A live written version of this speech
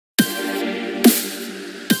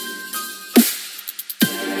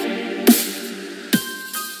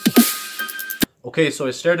Okay, so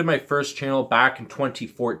I started my first channel back in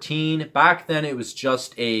 2014. Back then it was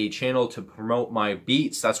just a channel to promote my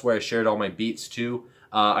beats. That's where I shared all my beats too.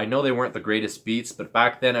 I know they weren't the greatest beats, but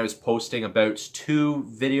back then I was posting about 2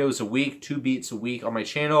 videos a week, 2 beats a week on my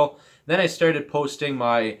channel. Then I started posting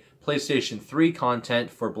my PlayStation 3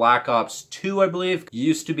 content for Black Ops 2, I believe. You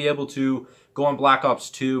used to be able to go on Black Ops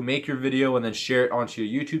 2, make your video, and then share it onto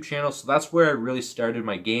your YouTube channel. So that's where I really started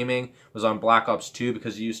my gaming, was on Black Ops 2,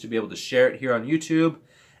 because you used to be able to share it here on YouTube.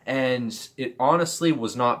 And it honestly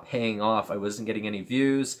was not paying off. I wasn't getting any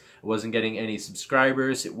views, I wasn't getting any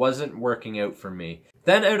subscribers, it wasn't working out for me.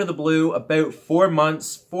 Then out of the blue, about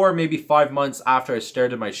 4 maybe 5 months after I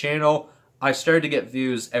started my channel, I started to get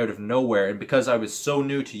views out of nowhere. And because I was so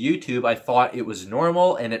new to YouTube, I thought it was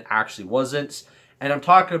normal, and it actually wasn't. And I'm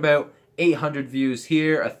talking about 800 views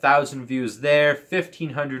here, 1,000 views there,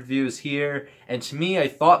 1,500 views here, and to me I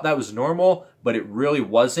thought that was normal, but it really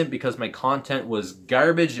wasn't, because my content was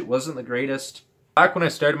garbage. It wasn't the greatest. Back when I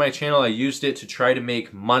started my channel, I used it to try to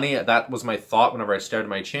make money. That was my thought whenever I started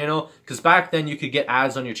my channel, because back then you could get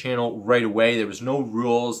ads on your channel right away. There was no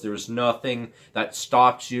rules, there was nothing that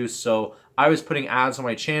stopped you, so I was putting ads on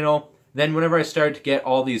my channel. Then whenever I started to get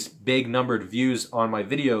all these big numbered views on my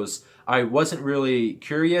videos, I wasn't really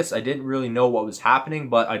curious. I didn't really know what was happening,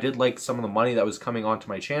 but I did like some of the money that was coming onto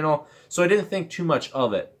my channel, so I didn't think too much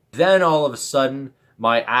of it. Then all of a sudden,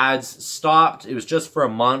 my ads stopped. It was just for a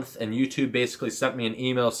month, and YouTube basically sent me an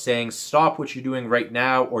email saying, stop what you're doing right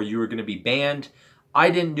now or you are going to be banned. I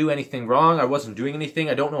didn't do anything wrong. I wasn't doing anything.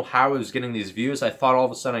 I don't know how I was getting these views. I thought all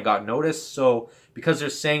of a sudden I got noticed, so because they're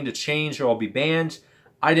saying to change or I'll be banned,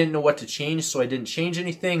 I didn't know what to change, so I didn't change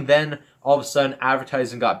anything. Then all of a sudden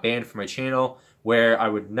advertising got banned from my channel, where I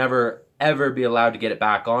would never ever be allowed to get it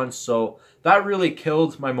back on. So that really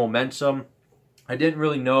killed my momentum. I didn't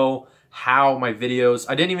really know how my videos,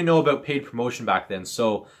 I didn't even know about paid promotion back then.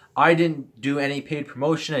 So I didn't do any paid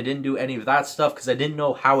promotion. I didn't do any of that stuff because I didn't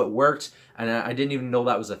know how it worked, and I didn't even know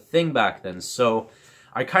that was a thing back then. So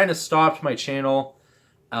I kind of stopped my channel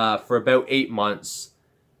for about 8 months.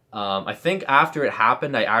 I think after it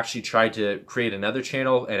happened, I actually tried to create another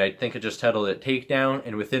channel, and I think I just titled it Takedown,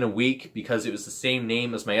 and within a week, because it was the same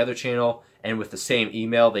name as my other channel and with the same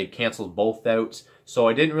email, they canceled both out. So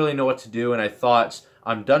I didn't really know what to do, and I thought,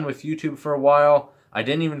 I'm done with YouTube for a while. I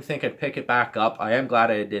didn't even think I'd pick it back up. I am glad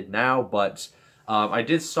I did now, but I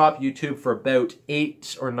did stop YouTube for about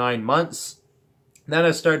 8 or 9 months. Then I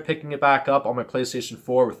started picking it back up on my PlayStation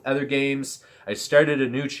 4 with other games. I started a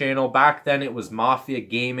new channel. Back then it was Mafia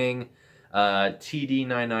Gaming,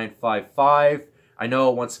 TD9955. I know,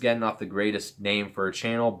 once again, not the greatest name for a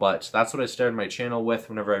channel, but that's what I started my channel with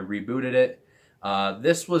whenever I rebooted it.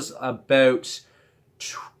 This was about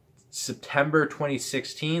September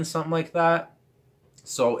 2016, something like that.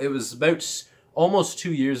 So it was about almost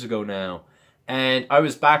 2 years ago now. And I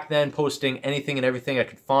was back then posting anything and everything I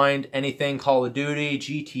could find. Anything, Call of Duty,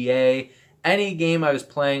 GTA, any game I was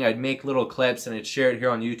playing, I'd make little clips and I'd share it here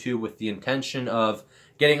on YouTube with the intention of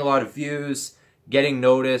getting a lot of views, getting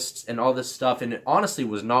noticed, and all this stuff. And it honestly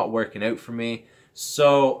was not working out for me.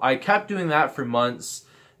 So I kept doing that for months.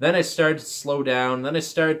 Then I started to slow down. Then I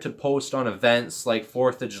started to post on events like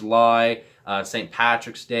 4th of July, St.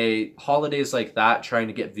 Patrick's Day, holidays like that, trying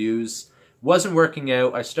to get views. Wasn't working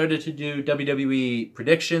out. I started to do WWE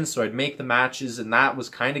predictions, so I'd make the matches, and that was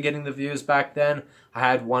kind of getting the views back then. I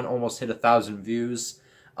had one almost hit 1,000 views,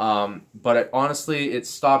 but honestly, it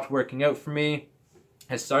stopped working out for me.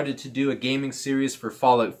 I started to do a gaming series for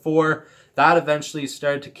Fallout 4. That eventually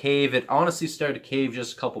started to cave. It honestly started to cave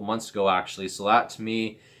just a couple months ago, actually, so that to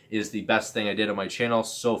me is the best thing I did on my channel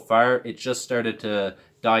so far. It just started to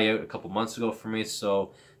die out a couple months ago for me,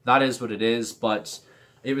 so that is what it is. But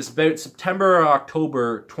it was about September or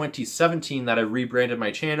October 2017 that I rebranded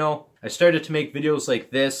my channel. I started to make videos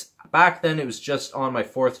like this. Back then it was just on my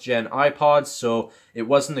 4th gen iPod, so it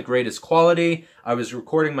wasn't the greatest quality. I was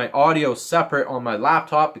recording my audio separate on my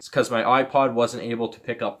laptop because my iPod wasn't able to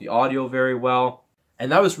pick up the audio very well.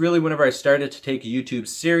 And that was really whenever I started to take YouTube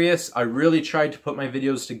serious. I really tried to put my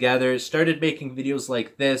videos together, started making videos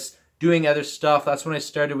like this, doing other stuff. That's when I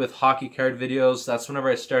started with hockey card videos. That's whenever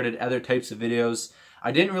I started other types of videos.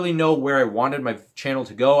 I didn't really know where I wanted my channel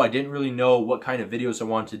to go. I didn't really know what kind of videos I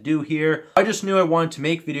wanted to do here. I just knew I wanted to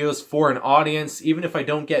make videos for an audience. Even if I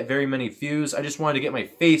don't get very many views, I just wanted to get my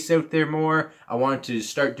face out there more. I wanted to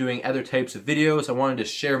start doing other types of videos. I wanted to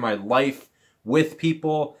share my life with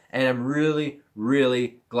people, and I'm really,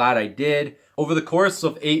 really glad I did. Over the course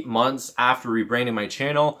of 8 months after rebranding my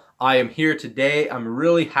channel, I am here today. I'm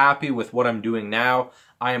really happy with what I'm doing now.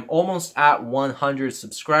 I am almost at 100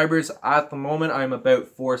 subscribers. At the moment, I'm about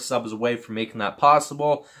 4 subs away from making that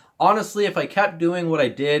possible. Honestly, if I kept doing what I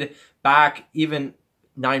did back even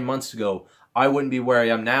 9 months ago, I wouldn't be where I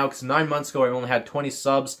am now, because 9 months ago I only had 20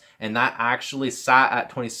 subs, and that actually sat at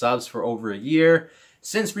 20 subs for over a year.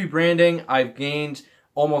 Since rebranding, I've gained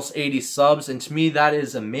almost 80 subs, and to me that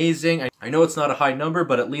is amazing. I know it's not a high number,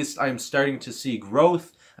 but at least I'm starting to see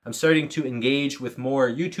growth. I'm starting to engage with more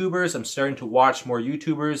YouTubers. I'm starting to watch more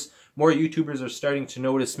YouTubers. More YouTubers are starting to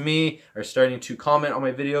notice me, are starting to comment on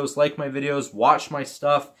my videos, like my videos, watch my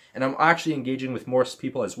stuff, and I'm actually engaging with more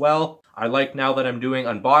people as well. I like now that I'm doing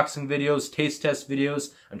unboxing videos, taste test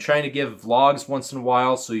videos. I'm trying to give vlogs once in a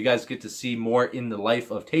while so you guys get to see more in the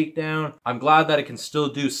life of Takedown. I'm glad that I can still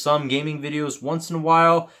do some gaming videos once in a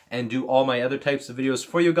while and do all my other types of videos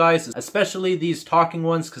for you guys, especially these talking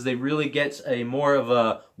ones, because they really get a more of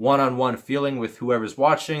a one-on-one feeling with whoever's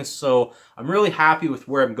watching. So I'm really happy with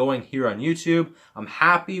where I'm going here on YouTube. I'm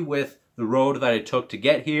happy with the road that I took to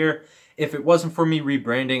get here. If it wasn't for me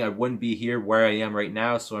rebranding, I wouldn't be here where I am right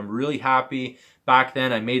now. So I'm really happy. Back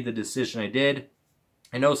then, I made the decision I did.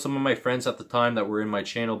 I know some of my friends at the time that were in my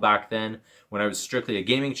channel back then, when I was strictly a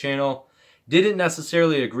gaming channel, didn't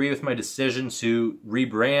necessarily agree with my decision to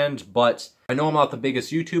rebrand, but I know I'm not the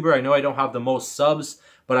biggest YouTuber. I know I don't have the most subs,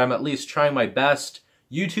 but I'm at least trying my best.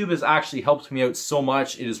 YouTube has actually helped me out so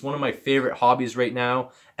much. It is one of my favorite hobbies right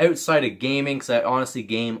now, outside of gaming, because I honestly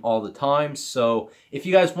game all the time. So if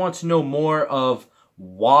you guys want to know more of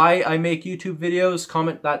why I make YouTube videos,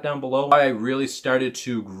 comment that down below. Why I really started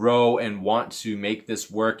to grow and want to make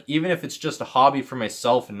this work, even if it's just a hobby for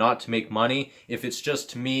myself and not to make money. If it's just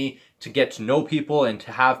to me to get to know people and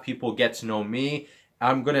to have people get to know me,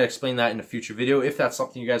 I'm going to explain that in a future video if that's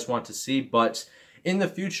something you guys want to see. But in the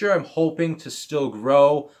future, I'm hoping to still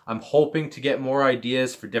grow. I'm hoping to get more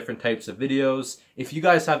ideas for different types of videos. If you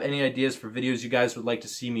guys have any ideas for videos you guys would like to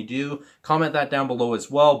see me do, comment that down below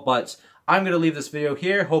as well. But I'm going to leave this video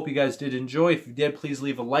here. Hope you guys did enjoy. If you did, please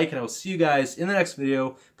leave a like, and I will see you guys in the next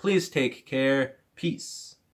video. Please take care. Peace.